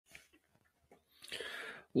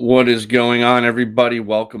What is going on, everybody?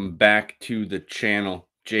 Welcome back to the channel.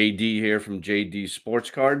 JD here from JD Sports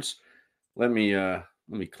Cards. Let me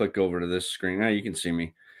click over to this screen. Now you can see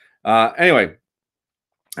me. Anyway,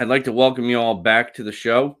 I'd like to welcome you all back to the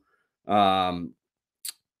show. Um,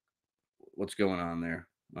 what's going on there?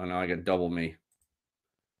 Oh no, I got double me.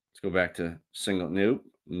 Let's go back to single. Nope.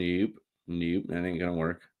 That ain't gonna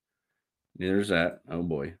work. Neither is that. Oh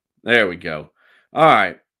boy. There we go. All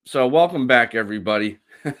right. So welcome back, everybody.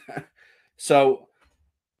 So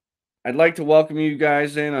I'd like to welcome you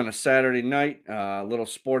guys in on a Saturday night, a little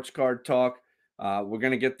sports card talk. We're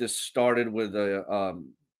going to get this started with a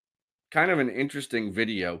kind of an interesting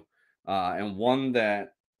video and one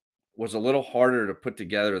that was a little harder to put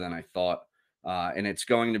together than I thought. And it's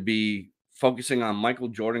going to be focusing on Michael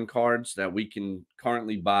Jordan cards that we can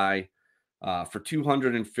currently buy for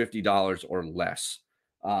 $250 or less.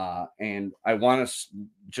 And I want to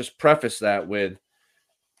just preface that with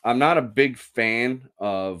I'm not a big fan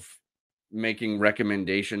of making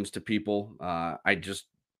recommendations to people. I just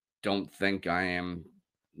don't think I am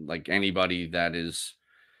like anybody that is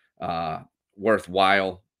uh,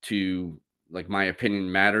 worthwhile to like my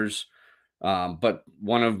opinion matters. But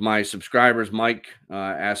one of my subscribers, Mike,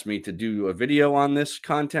 asked me to do a video on this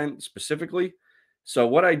content specifically. So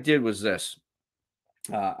what I did was this: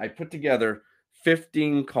 I put together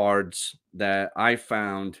 15 cards that I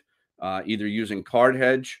found either using Card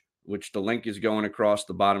Hedge, which the link is going across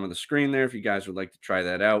the bottom of the screen there if you guys would like to try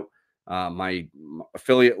that out. My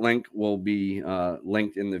affiliate link will be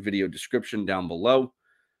linked in the video description down below.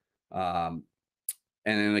 Um,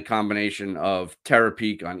 and then the combination of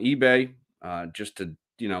Terapeak on eBay, just to,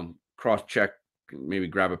 cross check, maybe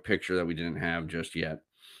grab a picture that we didn't have just yet.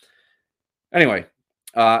 Anyway,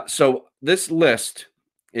 so this list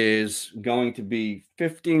is going to be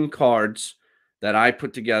 15 cards that I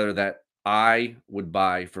put together that I would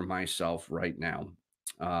buy for myself right now.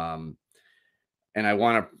 Um, and I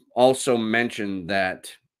want to also mention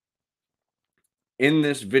that in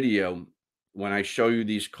this video, when I show you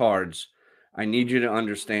these cards, I need you to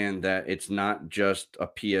understand that it's not just a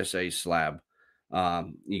PSA slab.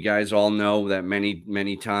 You guys all know that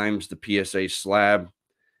many times the PSA slab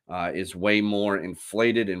is way more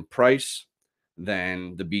inflated in price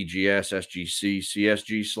than the BGS, SGC,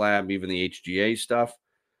 CSG slab, even the HGA stuff.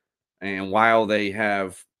 And while they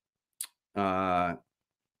have uh,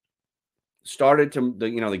 started to,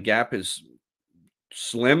 the gap is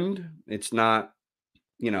slimmed, it's not,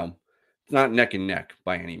 it's not neck and neck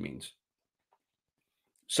by any means.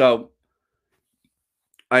 So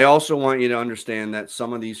I also want you to understand that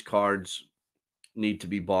some of these cards need to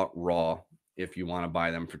be bought raw if you want to buy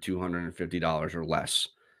them for $250 or less.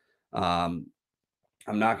 Um,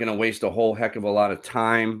 I'm not going to waste a whole heck of a lot of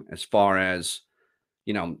time as far as,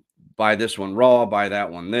 buy this one raw, buy that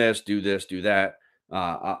one this, do that.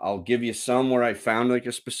 I'll give you some where I found like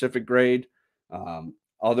a specific grade.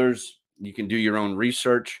 Others, you can do your own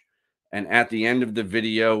research. And at the end of the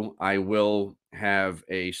video, I will have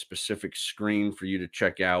a specific screen for you to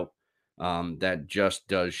check out that just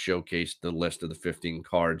does showcase the list of the 15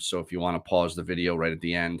 cards. So if you want to pause the video right at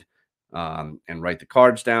the end and write the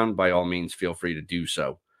cards down, by all means, feel free to do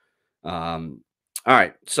so. All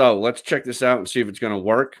right, so let's check this out and see if it's going to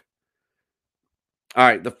work. All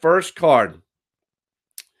right, the first card,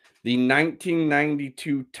 the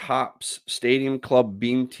 1992 Topps Stadium Club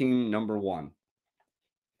Beam Team #1.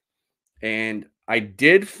 And I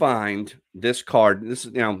did find this card. This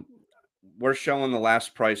is, we're showing the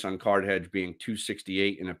last price on Card Hedge being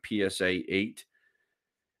 268 in a PSA 8.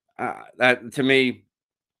 That to me,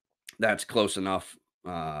 that's close enough.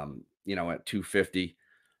 At 250.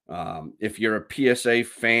 If you're a PSA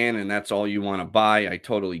fan and that's all you want to buy, I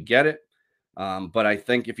totally get it. But I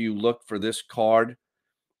think if you look for this card,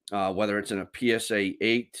 whether it's in a PSA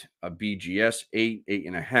 8, a BGS 8,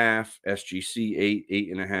 8.5, SGC 8,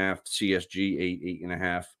 8.5, CSG 8,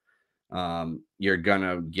 8.5, you're going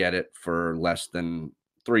to get it for less than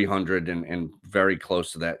 300 and very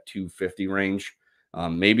close to that 250 range,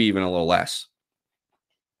 maybe even a little less.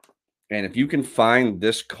 And if you can find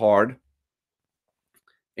this card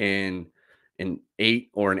in an 8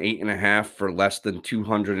 or an 8.5 for less than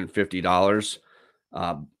 $250,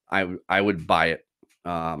 I would buy it.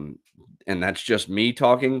 And that's just me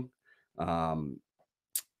talking. Um,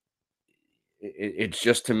 it's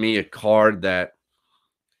just to me a card that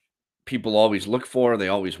people always look for, they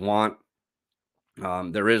always want.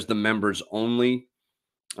 There is the members only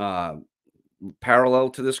uh, parallel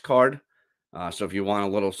to this card. So if you want a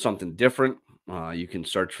little something different, you can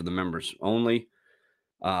search for the members only.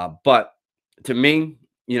 But to me,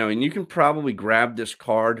 and you can probably grab this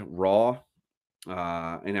card raw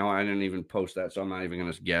I didn't even post that, so I'm not even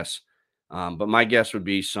going to guess. But my guess would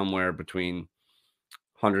be somewhere between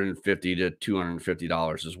 150 to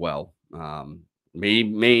 $250 as well.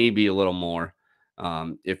 Maybe a little more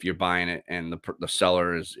if you're buying it and the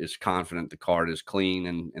seller is confident the card is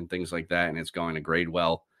clean and things like that, and it's going to grade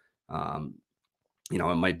well. Um, it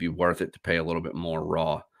might be worth it to pay a little bit more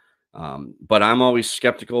raw. But I'm always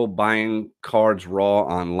skeptical buying cards raw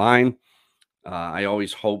online. I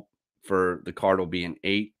always hope for the card will be an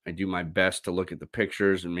 8. I do my best to look at the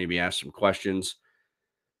pictures and maybe ask some questions.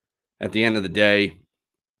 At the end of the day,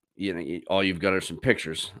 all you've got are some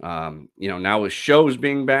pictures. Now with shows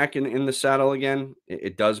being back in the saddle again,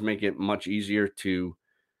 it does make it much easier to,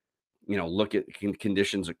 look at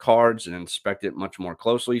conditions of cards and inspect it much more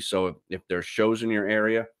closely. So if there's shows in your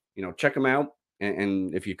area, check them out.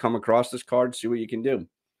 And if you come across this card, see what you can do.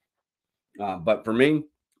 But for me,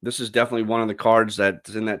 this is definitely one of the cards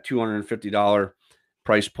that's in that $250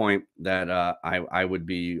 price point that I would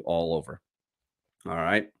be all over. All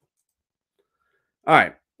right. All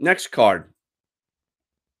right. Next card.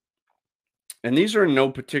 And these are in no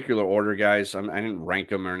particular order, guys. I didn't rank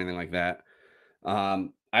them or anything like that.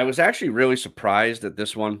 I was actually really surprised at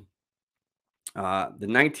this one. The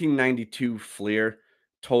 1992 Fleer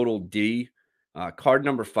Total D, card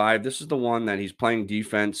number 5. This is the one that he's playing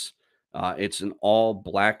defense. It's an all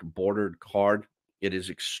black bordered card. It is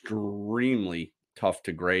extremely tough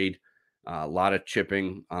to grade. A lot of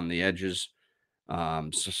chipping on the edges.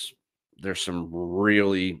 There's some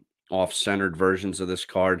really off-centered versions of this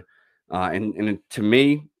card. And to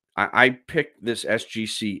me, I picked this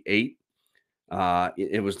SGC 8.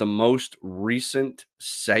 It was the most recent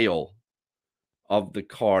sale of the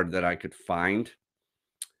card that I could find.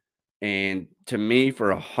 And to me,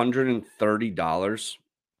 for $130,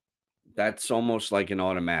 that's almost like an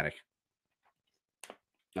automatic.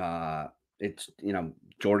 It's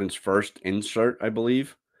Jordan's first insert, I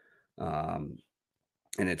believe. Um,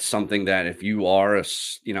 and it's something that if you are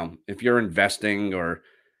if you're investing or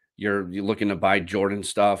you're looking to buy Jordan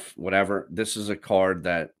stuff, whatever, this is a card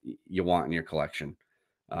that you want in your collection.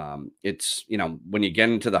 It's when you get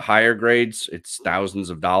into the higher grades, it's thousands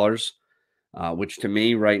of dollars, which to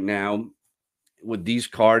me right now with these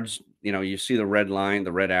cards, you see the red line,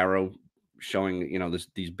 the red arrow showing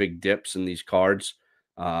these big dips in these cards.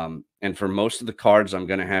 And for most of the cards I'm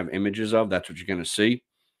going to have images of, that's what you're going to see.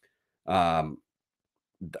 um,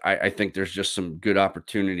 I think there's just some good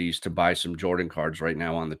opportunities to buy some Jordan cards right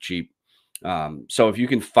now on the cheap. So if you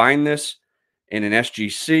can find this in an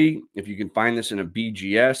SGC, if you can find this in a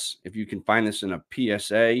BGS, if you can find this in a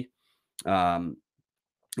PSA,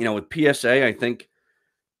 with PSA, I think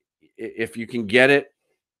if you can get it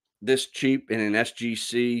this cheap in an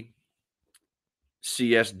SGC,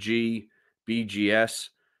 CSG, BGS,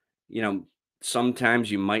 you know,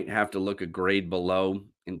 sometimes you might have to look a grade below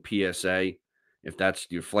in PSA if that's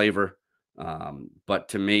your flavor. But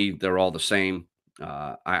to me, they're all the same.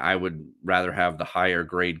 I would rather have the higher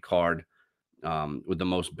grade card with the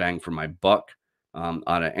most bang for my buck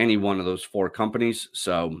out of any one of those 4 companies.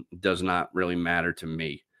 So it does not really matter to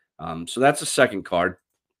me. So that's the second card.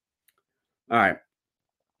 All right.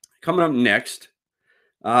 Coming up next,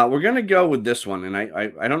 we're gonna go with this one, and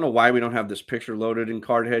I don't know why we don't have this picture loaded in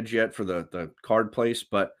Card Hedge yet for the card place,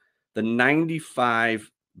 but the 95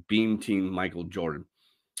 Beam Team Michael Jordan.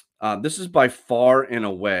 This is by far and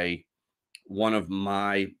away one of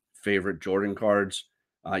my favorite Jordan cards.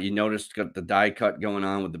 You notice it's got the die cut going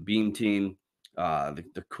on with the Beam Team,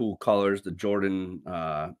 the cool colors, the Jordan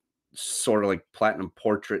sort of like platinum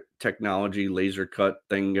portrait technology laser cut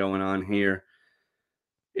thing going on here.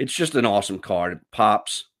 It's just an awesome card. It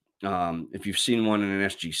pops. If you've seen one in an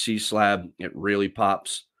SGC slab, it really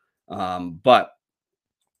pops. But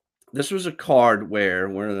this was a card where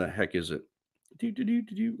the heck is it?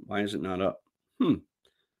 Why is it not up?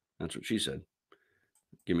 That's what she said.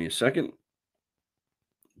 Give me a second.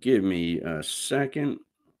 Give me a second.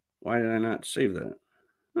 Why did I not save that?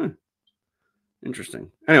 Huh. Interesting.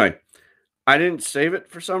 Anyway, I didn't save it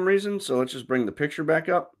for some reason, so let's just bring the picture back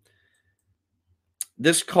up.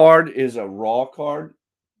 This card is a raw card.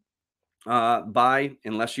 Buy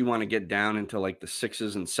unless you want to get down into like the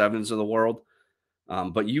 6s and 7s of the world.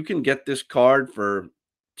 But you can get this card for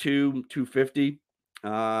 $250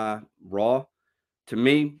 raw. To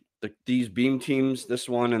me, these Beam Teams, this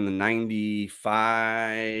one and the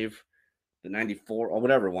 95, the 94, or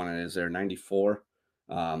whatever one it is there, 94,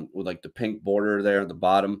 with like the pink border there at the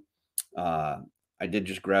bottom. I did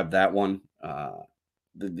just grab that one.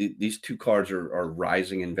 These 2 cards are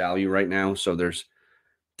rising in value right now, so there's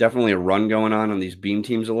definitely a run going on these Beam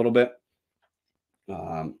Teams a little bit.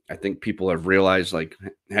 I think people have realized, like,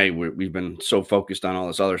 hey, we've been so focused on all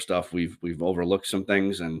this other stuff, we've overlooked some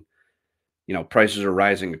things, and prices are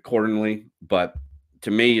rising accordingly. But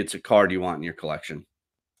to me, it's a card you want in your collection.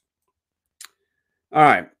 All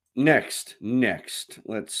right, next,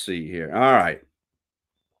 let's see here. All right,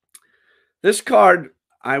 this card,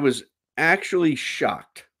 I was actually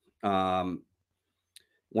shocked um,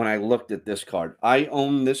 when I looked at this card. I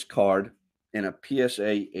own this card in a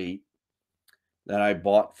PSA 8 that I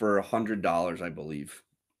bought for $100, I believe,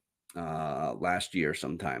 last year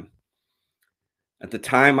sometime. At the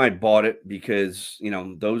time, I bought it because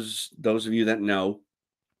those of you that know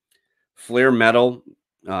Flair Metal,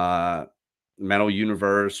 uh, Metal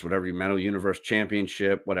Universe, whatever Metal Universe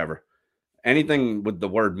Championship, whatever, anything with the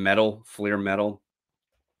word metal, Flair Metal.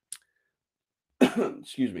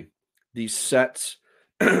 Excuse me. These sets,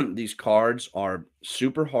 these cards are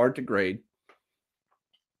super hard to grade.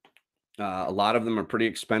 A lot of them are pretty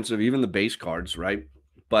expensive, even the base cards, right?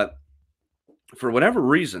 But for whatever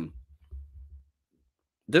reason,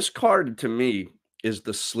 this card to me is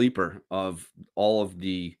the sleeper of all of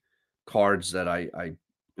the cards that I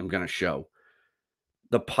am going to show.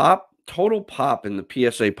 The total pop in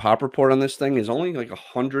the PSA pop report on this thing is only like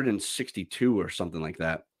 162 or something like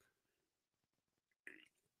that,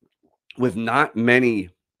 with not many,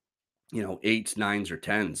 eights, nines, or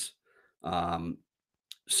tens. Um,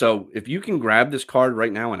 so if you can grab this card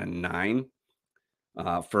right now in a nine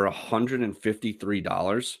for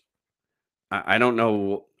 $153, I don't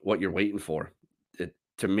know what you're waiting for.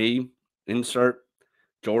 To me, insert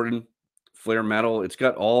Jordan Flair Metal. It's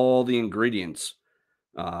got all the ingredients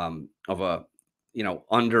of a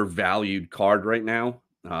undervalued card right now.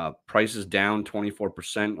 Price is down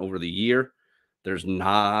 24% over the year. There's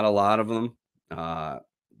not a lot of them,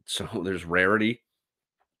 so there's rarity.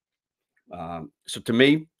 So to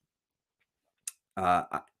me,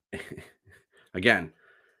 again,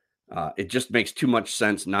 it just makes too much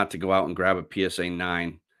sense not to go out and grab a PSA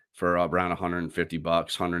 9 for around 150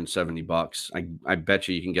 bucks, 170 bucks. I bet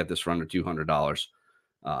you can get this for under $200.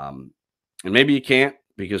 Um, and maybe you can't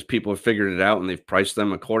because people have figured it out and they've priced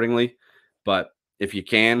them accordingly. But if you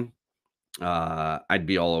can, I'd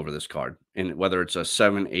be all over this card. And whether it's a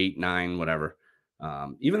 7, 8, 9, whatever.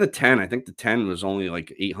 Even the 10, I think the 10 was only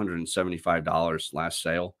like $875 last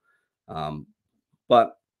sale.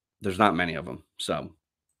 But there's not many of them. So,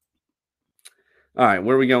 all right,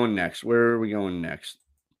 where are we going next? Where are we going next?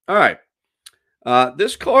 All right.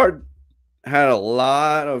 This card had a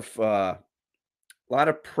lot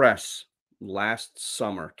of press last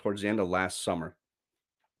summer, towards the end of last summer,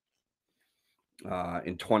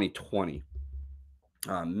 in 2020,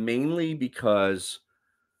 mainly because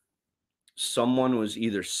someone was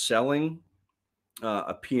either selling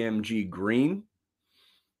a PMG green,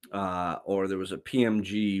 or there was a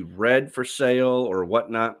PMG red for sale or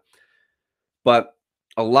whatnot. But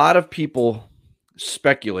a lot of people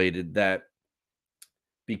speculated that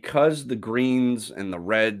because the greens and the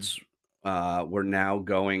reds were now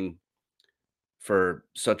going for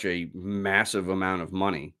such a massive amount of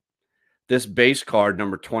money, this base card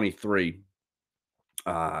number 23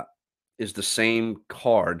 uh, is the same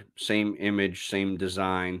card, same image, same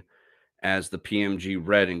design as the PMG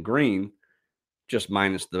red and green, just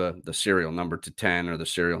minus the serial number to 10 or the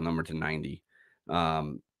serial number to 90.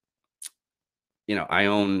 Um, I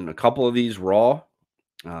own a couple of these raw.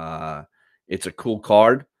 Uh, it's a cool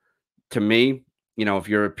card to me. If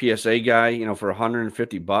you're a PSA guy, for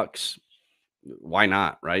 150 bucks, why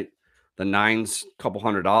not, right? The nine's a couple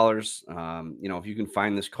 $100. If you can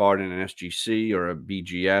find this card in an SGC or a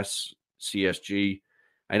BGS, CSG,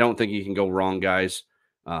 I don't think you can go wrong, guys.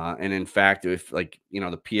 And in fact, if the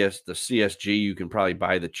CSG, you can probably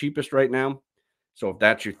buy the cheapest right now. So if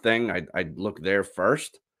that's your thing, I'd look there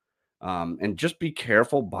first. And just be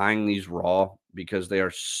careful buying these raw because they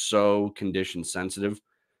are so condition sensitive.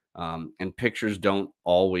 And pictures don't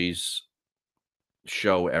always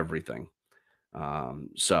show everything. And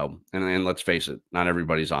let's face it, not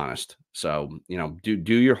everybody's honest. So,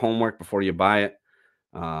 do your homework before you buy it.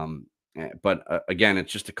 But again,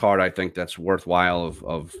 it's just a card I think that's worthwhile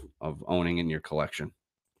of owning in your collection.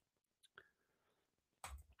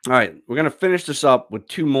 All right, we're gonna finish this up with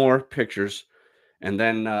two more pictures, and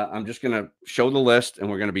then I'm just gonna show the list, and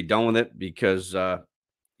we're gonna be done with it because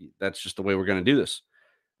that's just the way we're gonna do this.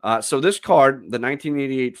 So this card, the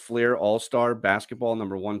 1988 Flair All-Star Basketball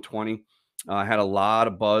number 120, had a lot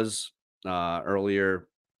of buzz earlier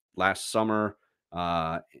last summer,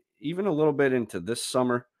 even a little bit into this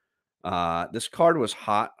summer. This card was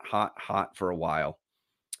hot, hot, hot for a while.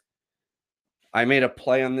 I made a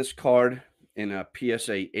play on this card in a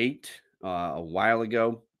PSA 8 a while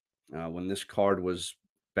ago when this card was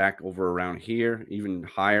back over around here, even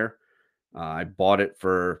higher. I bought it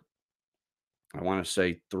for, I want to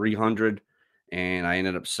say 300, and I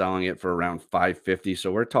ended up selling it for around 550.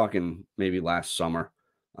 So we're talking maybe last summer.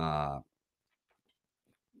 Uh,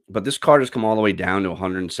 but this card has come all the way down to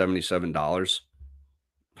 $177,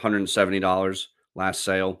 $170 last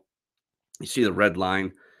sale. You see the red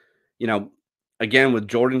line. You know, again, with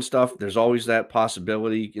Jordan stuff, there's always that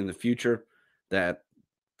possibility in the future that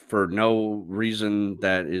for no reason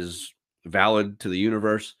that is valid to the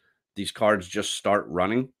universe, these cards just start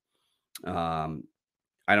running. Um,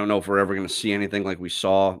 I don't know if we're ever going to see anything like we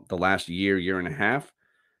saw the last year, year and a half,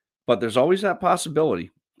 but there's always that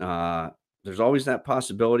possibility. Uh, there's always that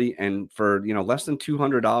possibility. And for, less than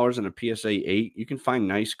 $200 in a PSA 8, you can find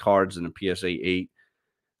nice cards in a PSA 8.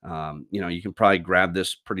 You can probably grab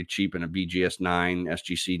this pretty cheap in a BGS 9,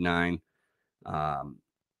 SGC 9. Um,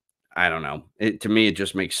 I don't know. To me, it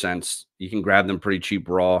just makes sense. You can grab them pretty cheap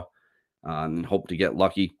raw and hope to get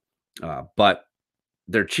lucky. But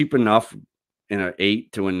they're cheap enough in an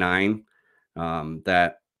 8 to a 9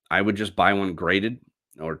 that I would just buy one graded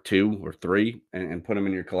or 2 or 3 and put them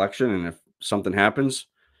in your collection. And if something happens,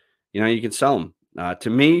 you can sell them. To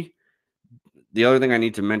me, the other thing I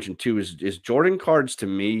need to mention too is Jordan cards to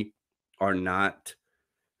me are not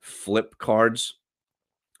flip cards.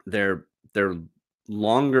 They're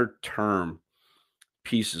longer term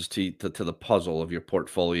pieces to the puzzle of your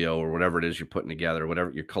portfolio or whatever it is you're putting together,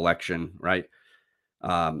 whatever your collection, right?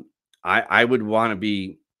 Um, I would want to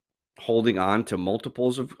be holding on to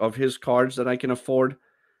multiples of his cards that I can afford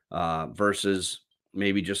versus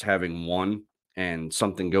maybe just having one and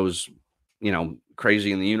something goes,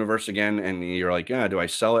 crazy in the universe again. And you're like, yeah, do I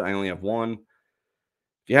sell it? I only have one.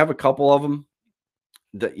 If you have a couple of them,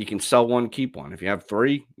 that you can sell one, keep one. If you have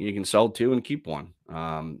three, you can sell two and keep one.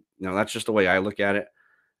 That's just the way I look at it.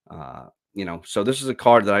 So this is a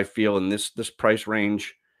card that I feel in this price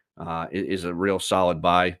range is a real solid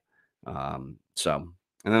buy.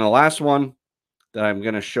 And then the last one that I'm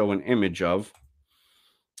going to show an image of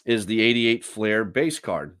is the 88 Flair base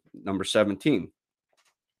card, number 17.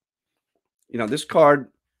 This card,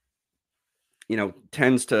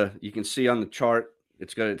 tends to, you can see on the chart,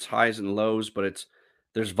 it's got its highs and lows, but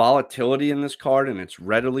there's volatility in this card and it's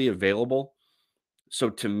readily available. So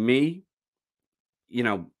to me, you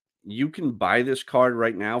know, you can buy this card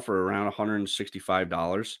right now for around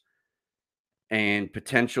 $165 and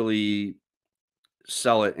potentially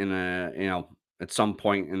sell it at some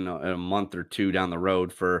point in a month or two down the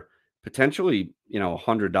road for potentially,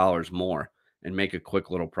 $100 more and make a quick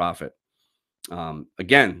little profit.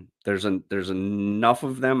 Again, there's enough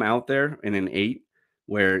of them out there in an 8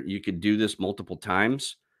 where you could do this multiple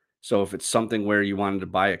times. So if it's something where you wanted to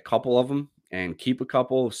buy a couple of them and keep a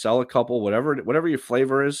couple, sell a couple, whatever your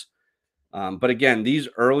flavor is. But again, these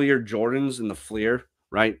earlier Jordans in the Fleer,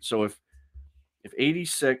 right? So if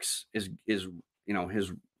 86 is his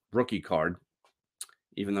rookie card,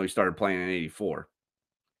 even though he started playing in 84.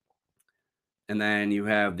 And then you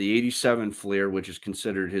have the 87 Fleer, which is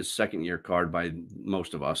considered his second year card by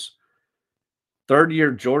most of us. Third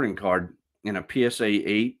year Jordan card in a PSA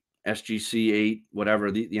 8, SGC 8,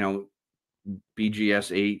 whatever,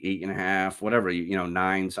 BGS 8, 8.5, whatever,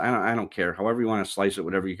 nines. I don't care. However you want to slice it,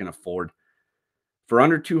 whatever you can afford. For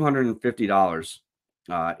under $250,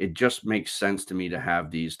 it just makes sense to me to have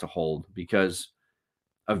these to hold because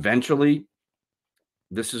eventually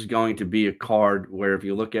this is going to be a card where if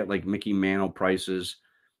you look at like Mickey Mantle prices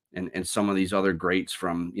and some of these other greats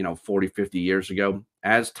from 40, 50 years ago,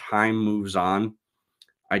 as time moves on,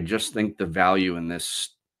 I just think the value in this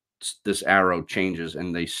arrow changes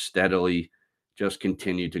and they steadily just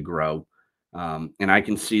continue to grow. And I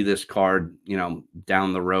can see this card,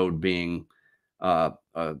 down the road being a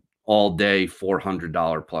all day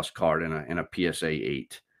 $400 plus card in a PSA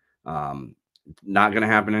 8. Not going to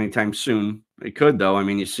happen anytime soon. It could though. I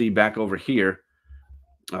mean, you see back over here,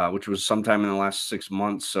 which was sometime in the last 6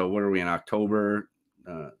 months. So what are we in October,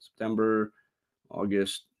 September,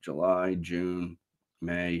 August, July, June,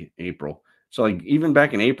 May, April. So like even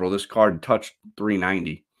back in April, this card touched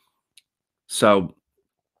 390. So,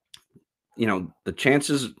 the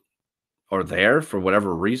chances are there for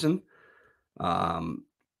whatever reason. Um,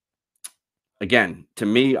 Again, to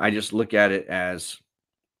me, I just look at it as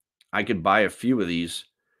I could buy a few of these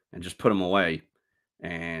and just put them away,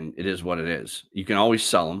 and it is what it is. You can always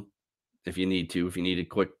sell them if you need to. If you need a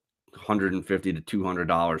quick $150 to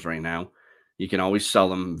 $200 right now, you can always sell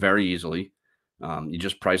them very easily. You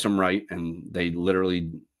just price them right, and they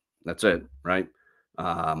literally, that's it, right?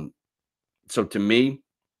 So to me,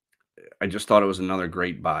 I just thought it was another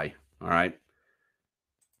great buy. All right.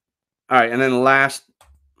 All right. And then last,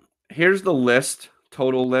 here's the list,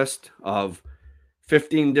 total list of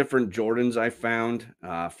 15 different Jordans I found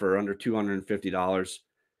for under $250.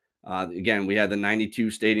 Again, we had the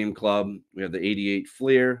 92 Stadium Club, we have the 88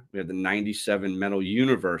 Fleer, we have the 97 Metal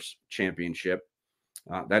Universe Championship.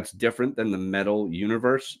 That's different than the Metal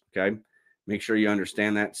Universe. Okay. Make sure you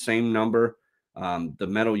understand that same number. The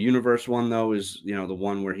Metal Universe one, though, is, the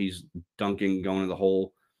one where he's dunking, going to the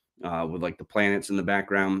hole with like the planets in the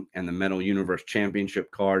background. And the Metal Universe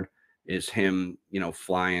Championship card is him,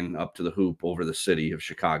 flying up to the hoop over the city of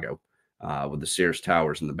Chicago with the Sears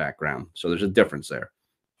Towers in the background. So there's a difference there.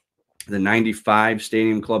 The 95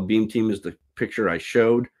 Stadium Club Beam Team is the picture I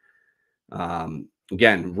showed.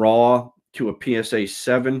 Again, raw to a PSA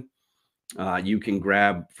 7, you can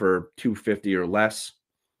grab for $250 or less.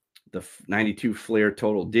 The 92 Fleer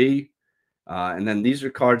Total D. And then these are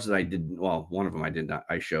cards that I did. Well, one of them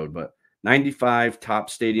I showed, but 95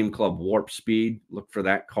 Topps Stadium Club Warp Speed. Look for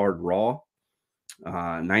that card raw.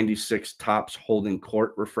 96 Topps Holding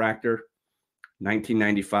Court Refractor.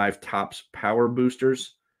 1995 Topps Power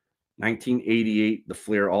Boosters. 1988 the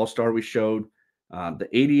Fleer All-Star we showed. The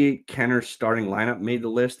 88 Kenner starting lineup made the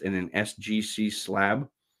list in an SGC slab.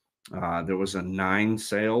 There was a 9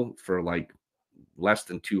 sale for like less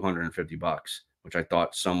than $250, which I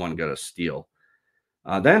thought someone got a steal.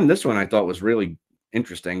 Then this one I thought was really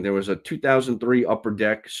interesting. There was a 2003 Upper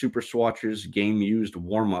Deck Super Swatches game used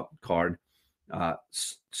warm-up card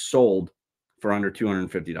sold for under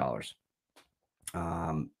 $250.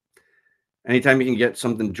 Anytime you can get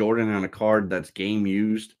something Jordan on a card that's game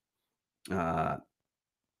used for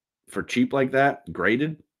cheap like that,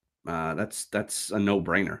 graded, that's a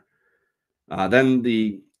no-brainer. Then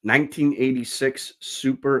the 1986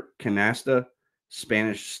 Super Canasta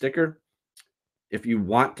Spanish sticker. If you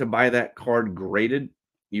want to buy that card graded,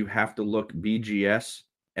 you have to look BGS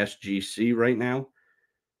SGC right now.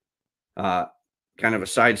 Kind of a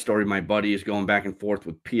side story. My buddy is going back and forth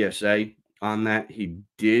with PSA on that. He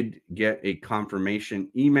did get a confirmation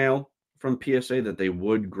email from PSA that they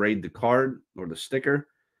would grade the card or the sticker.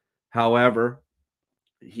 However,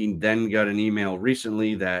 he then got an email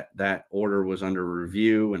recently that that order was under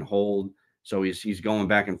review and hold. So he's going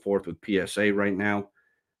back and forth with PSA right now.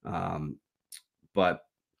 But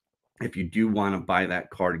if you do want to buy that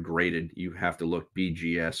card graded, you have to look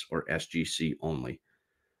BGS or SGC only.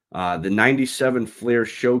 The 97 Fleer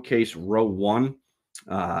Showcase Row 1,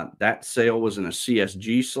 that sale was in a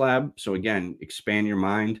CSG slab. So again, expand your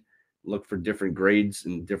mind. Look for different grades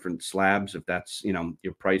and different slabs if that's,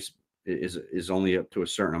 your price is only up to a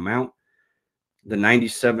certain amount. The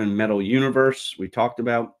 97 Metal Universe we talked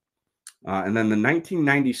about. And then the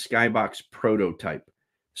 1990 Skybox Prototype.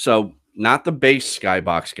 So not the base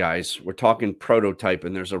Skybox, guys. We're talking prototype,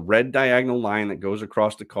 and there's a red diagonal line that goes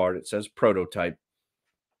across the card. It says prototype.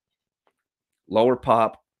 Lower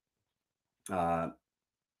pop, a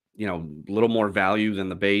little more value than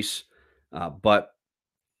the base. But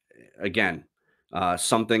again,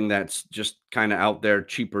 something that's just kind of out there,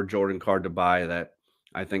 cheaper Jordan card to buy that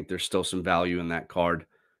I think there's still some value in that card.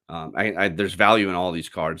 There's value in all these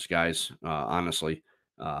cards, guys, honestly,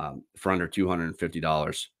 for under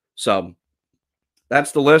 $250. So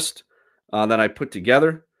that's the list that I put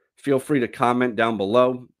together. Feel free to comment down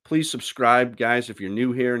below. Please subscribe, guys, if you're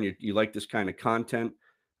new here and you like this kind of content.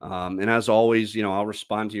 And as always, I'll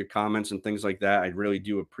respond to your comments and things like that. I really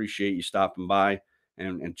do appreciate you stopping by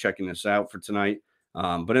and checking this out for tonight.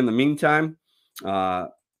 But in the meantime,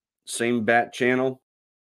 same bat channel,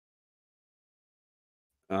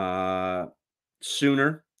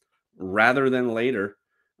 sooner rather than later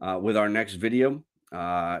with our next video,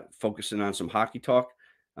 focusing on some hockey talk.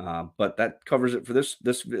 But that covers it for this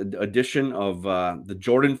edition of the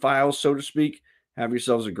Jordan Files, so to speak. Have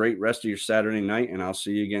yourselves a great rest of your Saturday night, and I'll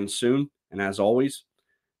see you again soon. And as always,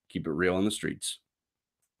 keep it real in the streets.